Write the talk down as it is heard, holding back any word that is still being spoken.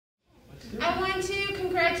I want to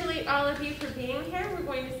congratulate all of you for being here. We're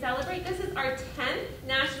going to celebrate. This is our 10th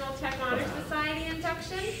National Tech Honor Society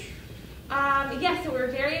induction. Yes, so we're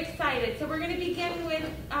very excited. So we're going to begin with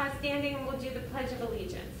standing, and we'll do the Pledge of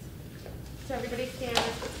Allegiance. So everybody stand.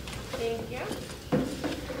 Thank you.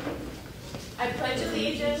 I pledge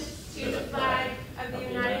allegiance to the flag of the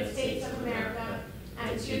United States of America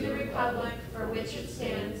and to the republic for which it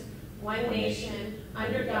stands, one nation,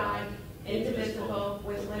 under God, indivisible,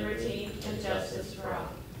 with liberty and justice for all.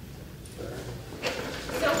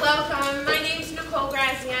 So welcome. My name is Nicole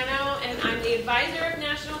Graziano, and I'm the advisor of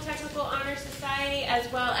National Technical Honor Society,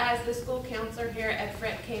 as well as the school counselor here at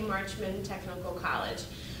Fred K. Marchman Technical College.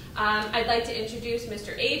 I'd like to introduce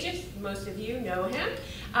Mr. Aegis. Most of you know him.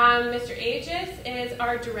 Mr. Aegis is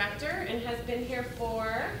our director and has been here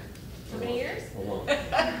for how many years?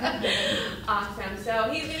 Awesome.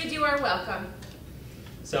 So he's going to do our welcome.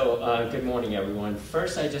 So good morning, everyone.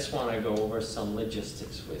 First, I just want to go over some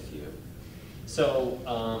logistics with you. So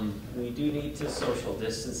we do need to social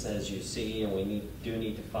distance, as you see, and we do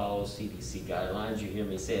need to follow CDC guidelines. You hear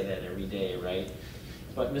me say that every day, right?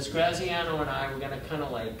 But Ms. Graziano and I, we're going to kind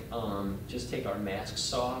of like just take our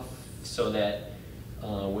masks off so that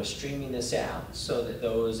we're streaming this out so that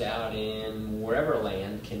those out in wherever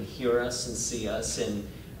land can hear us and see us, and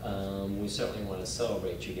we certainly want to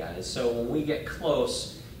celebrate you guys. So when we get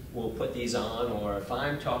close, we'll put these on, or if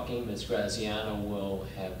I'm talking, Ms. Graziano will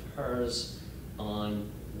have hers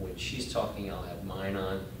on. When she's talking, I'll have mine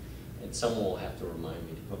on, and someone will have to remind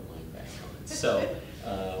me to put mine back on. So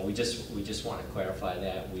we just want to clarify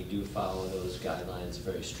that. We do follow those guidelines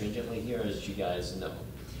very stringently here, as you guys know.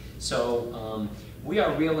 So we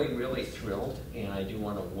are really, really thrilled, and I do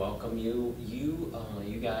want to welcome you. You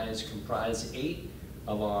guys comprise 8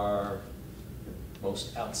 of our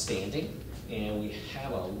most outstanding, and we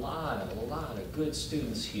have a lot of good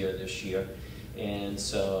students here this year, and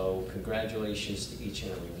so congratulations to each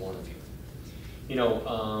and every one of you. You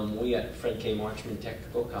know, we at Fred K. Marchman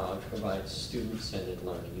Technical College provide student-centered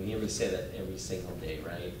learning. You hear me say that every single day,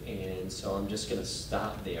 right? And so I'm just going to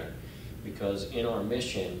stop there, because in our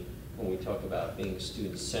mission, when we talk about being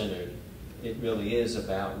student-centered, it really is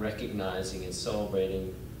about recognizing and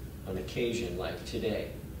celebrating an occasion like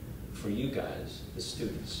today for you guys, the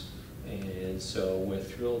students. And so we're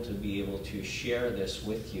thrilled to be able to share this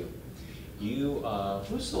with you.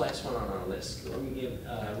 Who's the last one on our list? Let me give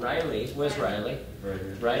Riley. Where's Riley? Right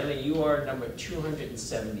here. Riley, you are number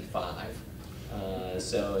 275.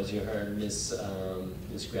 So as you heard Ms.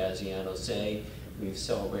 Graziano say, we've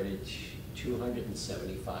celebrated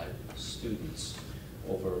 275 students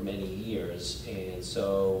over many years, and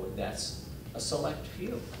so that's a select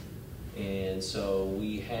few. And so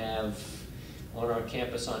we have on our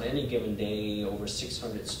campus on any given day over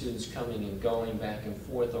 600 students coming and going back and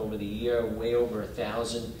forth over the year, way over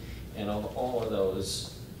 1,000, and of all of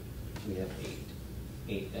those, we have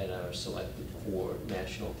 8 that are selected for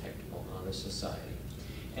National Technical Honor Society.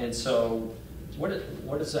 And so what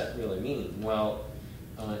does that really mean? Well,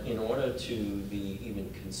 in order to be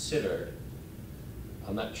even considered,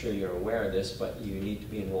 I'm not sure you're aware of this, but you need to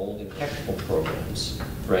be enrolled in technical programs,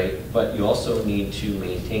 right? But you also need to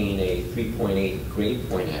maintain a 3.8 grade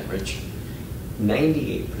point average,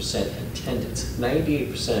 98% attendance,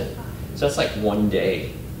 98%. So that's like one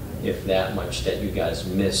day, if that much, that you guys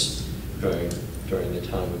missed during the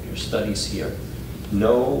time of your studies here.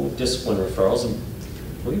 No discipline referrals, and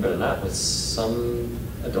believe it or not, with some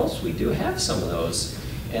adults, we do have some of those.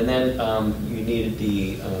 And then you needed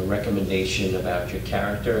the recommendation about your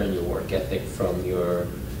character and your work ethic from your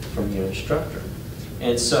instructor.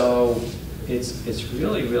 And so it's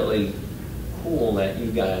really, really cool that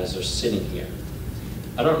you guys are sitting here.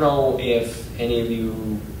 I don't know if any of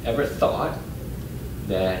you ever thought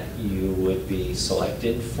that you would be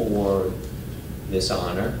selected for this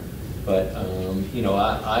honor, but you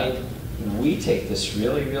know, we take this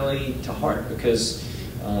really, really to heart, because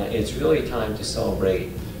it's really time to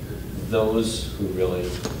celebrate those who really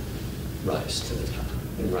rise to the top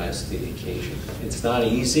and rise to the occasion. It's not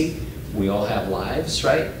easy. We all have lives,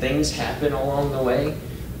 right? Things happen along the way,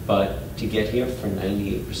 but to get here for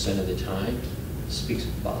 98% of the time speaks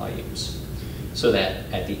volumes. So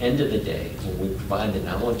that at the end of the day, when we provide the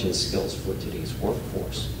knowledge and skills for today's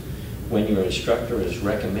workforce, when your instructor is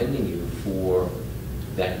recommending you for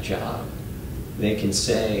that job, they can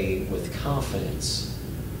say with confidence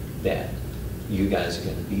that you guys are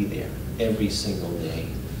going to be there every single day,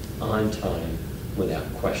 on time, without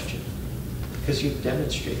question. Because you've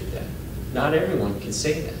demonstrated that. Not everyone can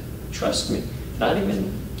say that. Trust me, not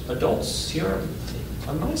even adults here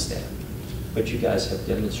on my staff. But you guys have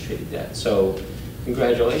demonstrated that. So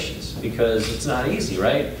congratulations, because it's not easy,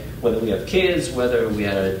 right? Whether we have kids, whether we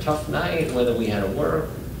had a tough night, whether we had to work,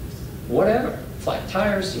 whatever, flat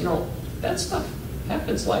tires, you know, that stuff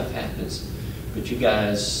happens, life happens. But you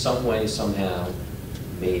guys, some way, somehow,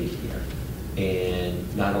 made it here.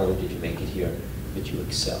 And not only did you make it here, but you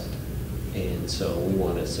excelled. And so we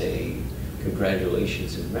want to say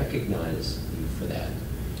congratulations and recognize you for that.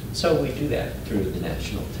 So we do that through the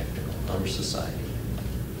National Technical Honor Society.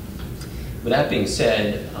 With that being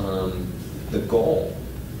said, the goal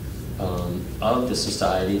of the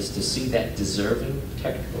society is to see that deserving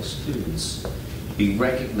technical students be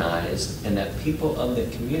recognized and that people of the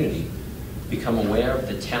community become aware of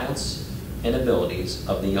the talents and abilities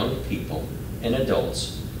of the young people and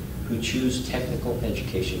adults who choose technical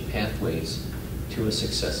education pathways to a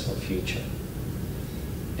successful future.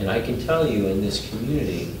 And I can tell you in this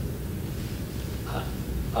community,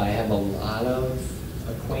 I have a lot of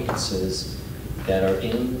acquaintances that are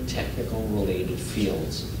in technical related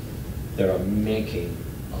fields that are making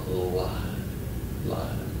a lot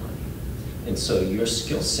of money. And so your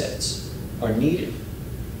skill sets are needed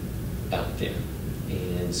out there.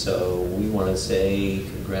 And so we want to say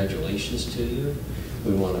congratulations to you.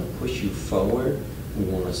 We want to push you forward. We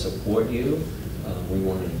want to support you. We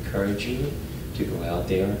want to encourage you to go out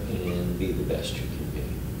there and be the best you can be.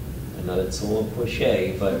 I know that's a little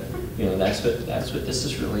cliche, but you know that's what this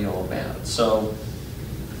is really all about. So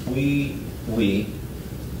we,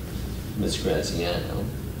 Ms. Graziano,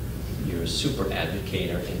 you're a super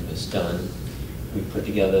advocator in Ms. Dunn. We put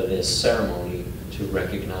together this ceremony to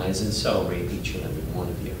recognize and celebrate each and every one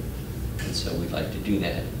of you. And so we'd like to do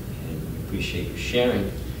that, and we appreciate you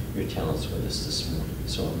sharing your talents with us this morning.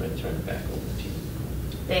 So I'm going to turn it back over to you.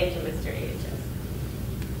 Thank you, Mr. Aegis.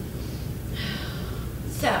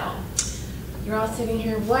 So, you're all sitting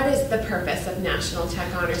here. What is the purpose of National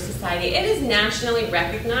Tech Honor Society? It is nationally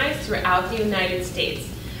recognized throughout the United States.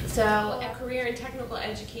 So, a career and technical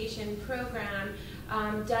education program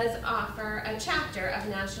does offer a chapter of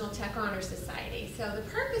National Tech Honor Society. So, the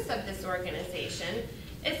purpose of this organization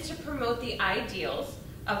is to promote the ideals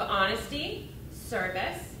of honesty,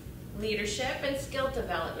 service, leadership, and skill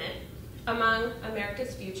development among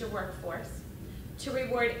America's future workforce, to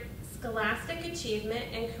reward scholastic achievement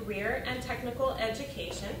in career and technical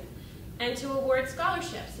education, and to award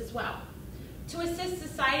scholarships as well, to assist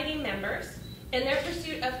society members in their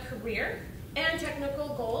pursuit of career and technical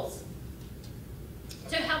goals,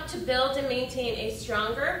 to help to build and maintain a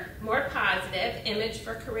stronger, more positive image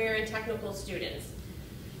for career and technical students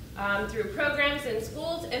through programs in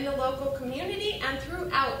schools, in the local community, and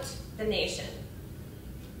throughout the nation,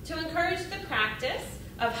 to encourage the practice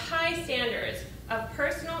of high standards of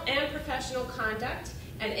personal and professional conduct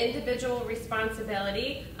and individual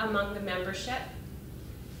responsibility among the membership,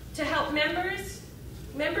 to help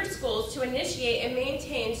member schools to initiate and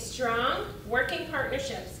maintain strong working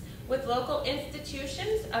partnerships with local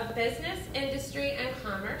institutions of business, industry, and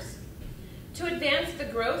commerce, to advance the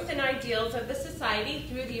growth and ideals of the society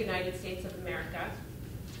through the United States of America.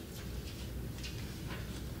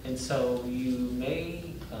 And so you may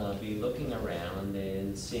be looking around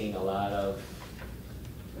and seeing a lot of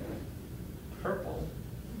purple,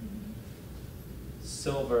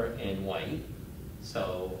 silver, and white.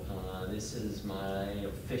 So this is my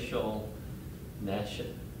official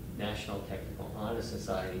National Technical Honor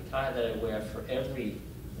Society tie that I wear for every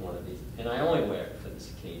one of these. And I only wear it for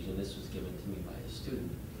this occasion. This was given to me by a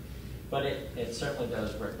student. But it certainly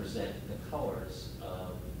does represent the colors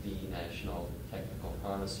of the National Technical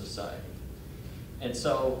Honor Society. And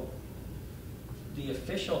so the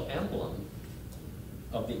official emblem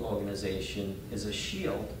of the organization is a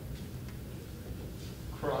shield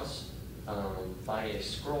crossed by a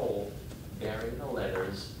scroll bearing the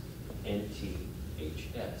letters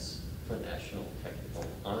NTHS for National Technical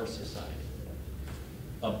Honor Society.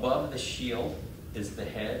 Above the shield is the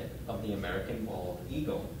head of the American bald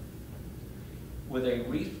eagle with a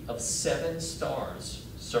wreath of 7 stars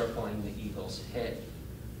circling the eagle's head.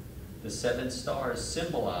 The 7 stars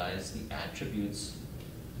symbolize the attributes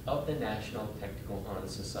of the National Technical Honor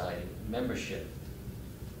Society membership: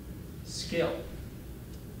 skill,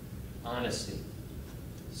 honesty,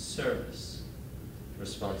 service,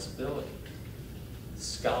 responsibility,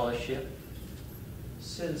 scholarship,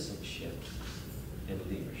 citizenship, and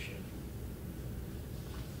leadership.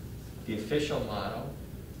 The official motto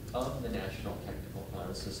of the National Technical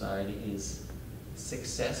Honor Society is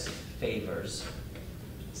success favors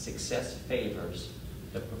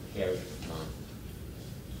the prepared mind.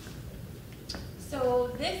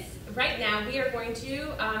 So right now we are going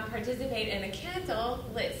to participate in a candle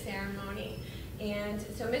lit ceremony. And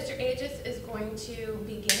so Mr. Aegis is going to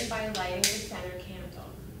begin by lighting the center candle.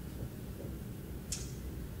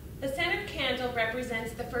 The center candle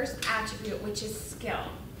represents the first attribute, which is skill.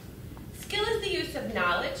 Skill is the use of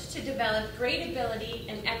knowledge to develop great ability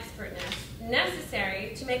and expertness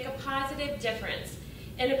necessary to make a positive difference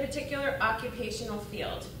in a particular occupational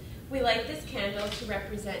field. We light this candle to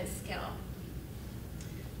represent skill.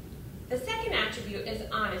 The second attribute is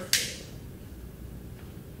honesty.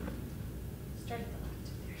 Start at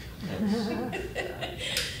the left.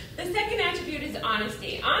 The second attribute is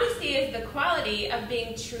honesty. Honesty is the quality of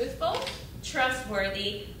being truthful,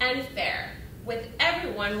 trustworthy, and fair with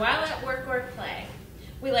everyone while at work or play.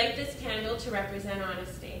 We light this candle to represent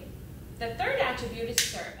honesty. The third attribute is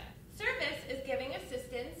service. Service is giving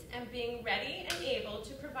assistance and being ready and able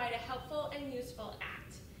to provide a helpful and useful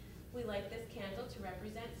act. We light this candle to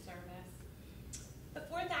represent service. The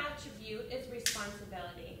fourth attribute is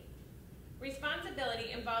responsibility.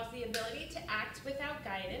 Responsibility involves the ability to act without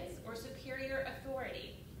guidance or superior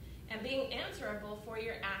authority and being answerable for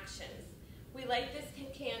your actions. We light this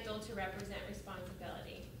candle to represent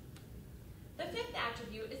responsibility. The fifth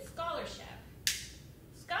attribute is scholarship.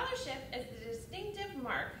 Scholarship is the distinctive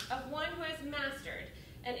mark of one who has mastered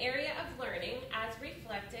an area of learning as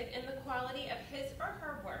reflected in the quality of his or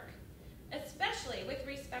her work, especially with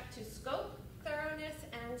respect to scope, thoroughness,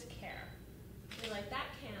 and care. We light that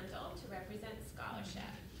candle to represent scholarship.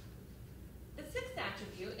 The sixth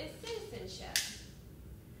attribute is citizenship.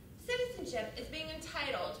 Citizenship is being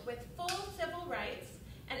entitled with full civil rights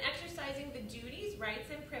and exercising the duties, rights,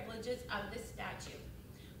 and privileges of this statute.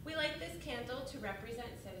 We light this candle to represent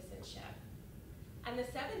citizenship. And the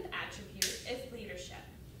seventh attribute is leadership.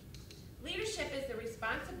 Leadership is the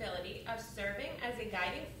responsibility of serving as a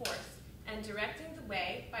guiding force and directing the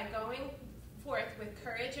way by going forth with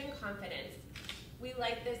courage and confidence. We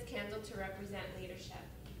light this candle to represent leadership.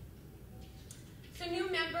 So new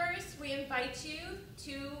members, we invite you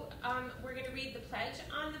to, we're going to read the pledge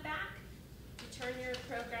on the back. You turn your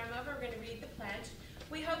program over, we're going to read the pledge.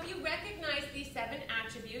 We hope you recognize these 7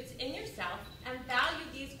 attributes in yourself and value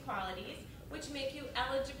these qualities, which make you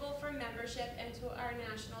eligible for membership into our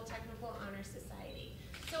National Technical Honor Society.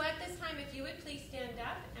 So at this time, if you would please stand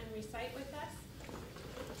up and recite with us.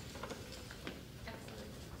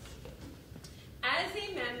 As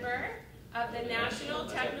a member of the National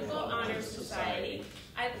Technical Honor Society,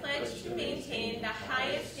 I pledge to maintain the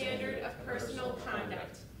highest standard of personal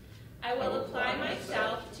conduct. I will apply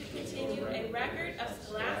myself to continue a record of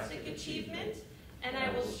scholastic achievement, and I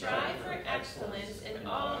will strive for excellence in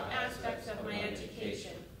all aspects of my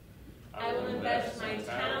education. I will invest my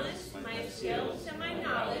talents, my skills, and my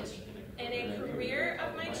knowledge in a career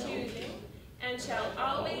of my choosing, and shall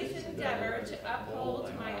always endeavor to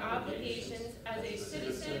uphold my obligations as a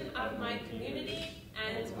citizen of my community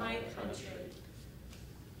and my country.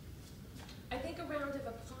 I think a round of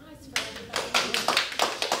applause for everybody.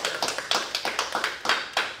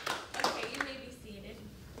 Okay, you may be seated.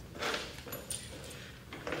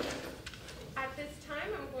 At this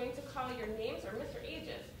time, I'm going to call your names, or Mr.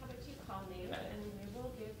 Aegis, how about you call names, and we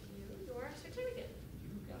will give you your certificate.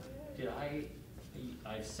 You got it. Did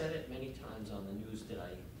I've said it many times on the news, did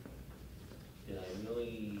I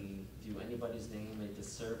really do anybody's name a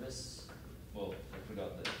disservice? Well, I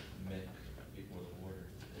forgot that Mick before the Whorter.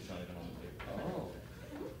 It's not even on the paper. Oh,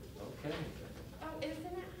 okay. Oh, isn't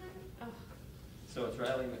it, hon? Oh, So it's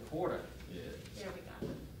Riley McWhorter. Yeah. there we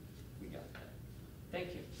go. We got that. Thank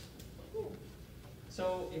you.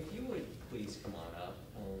 So if you would please come on up.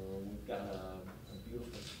 We've got a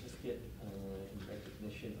beautiful certificate in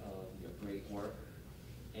recognition of your great work.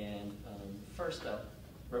 And first up,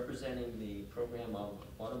 representing the program of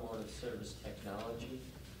Automotive Service Technology,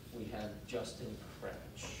 we have Justin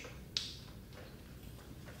Crouch.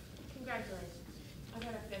 Congratulations. I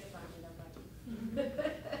got a fist bump in the butt.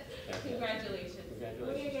 Congratulations. Congratulations.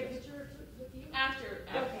 We're going to get a picture with you? After.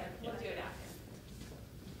 Okay, we'll do it after.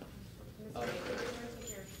 Okay. Take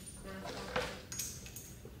your mask off.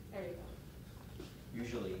 There you go.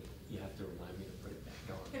 Usually, you have to remind me to put it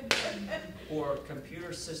back on. For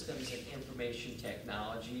Computer Systems and Information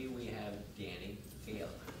Technology, we have Dany Gala.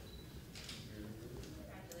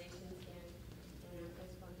 Congratulations, Dan. And a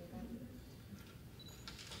fist bump in the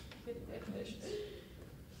butt. Congratulations.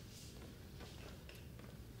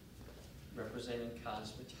 Representing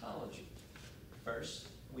Cosmetology. First,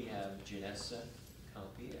 we have Janessa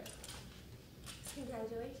Compere.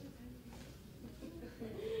 Congratulations.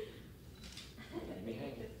 Let me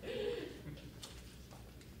hang it.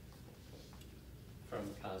 From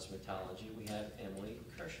Cosmetology, we have Emily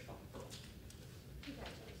Kirschbaum.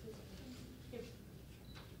 Congratulations.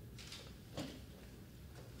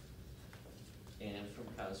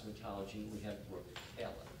 Cosmetology, we have Brooke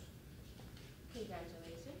Taylor. Congratulations.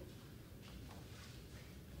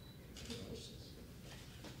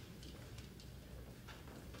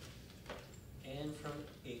 And from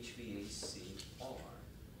HVACR,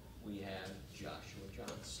 we have Joshua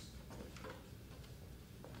Johnson.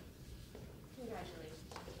 Congratulations.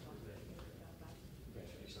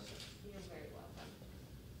 Congratulations. You're very welcome.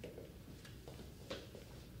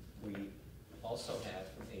 We also have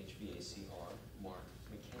from HVACR, Mark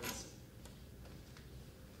McKenzie.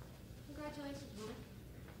 Congratulations, Mark.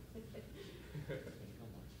 There you go,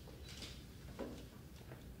 Mark.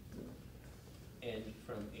 And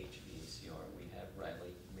from HVACR, we have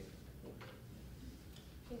Riley McWhorter.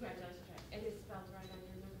 Congratulations, Jack. It is spelled right on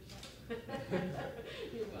your membership.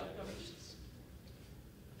 You're welcome. Congratulations.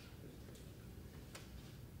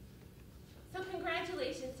 So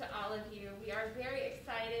congratulations to all of you. We are very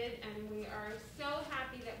excited and we are so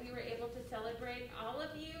happy that we were able to celebrate all of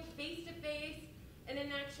you face-to-face in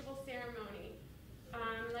an actual ceremony.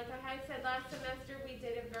 Like I had said last semester, we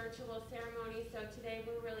did a virtual ceremony, so today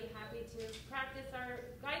we're really happy to practice our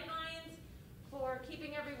guidelines for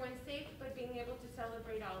keeping everyone safe, but being able to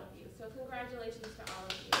celebrate all of you. So congratulations to all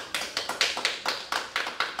of you.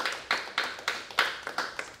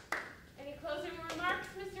 Any closing remarks,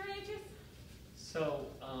 Mr. Aegis? So,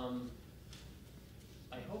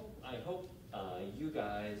 I hope you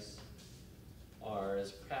guys are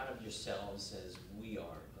as proud of yourselves as we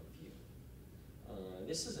are of you.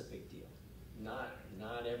 This is a big deal. Not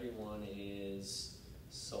everyone is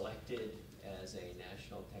selected as a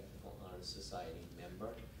National Technical Honor Society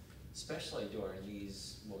member, especially during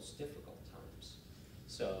these most difficult times.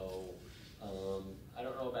 So, I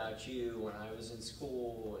don't know about you, when I was in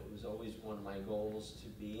school, it was always one of my goals to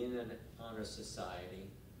be in an honor society.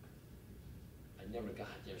 I never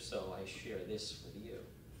got there, so I share this with you.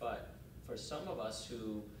 But for some of us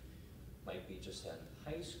who might be just out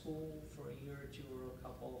of high school for a year or two or a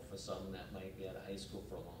couple, for some that might be out of high school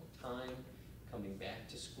for a long time, coming back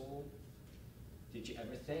to school, did you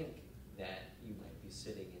ever think that you might be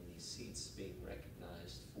sitting in these seats being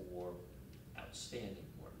recognized for outstanding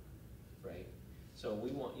work, right? So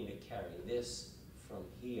we want you to carry this from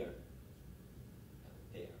here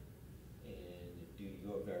out there and do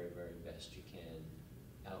your very, very best you can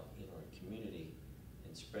out in our community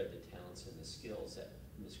and spread the talents and the skills that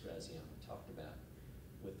Ms. Graziano talked about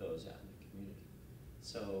with those out in the community.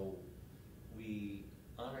 So we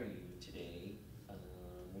honor you today.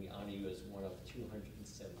 We honor you as one of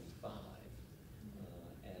 275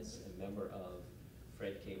 as a member of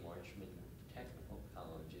Fred K. Marchman Technical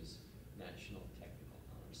College's National Technical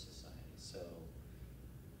Honor Society. So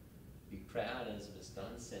be proud, as Ms.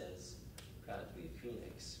 Dunn says, proud to be a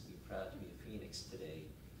Phoenix. Be proud to be a Phoenix today.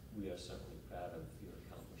 We are certainly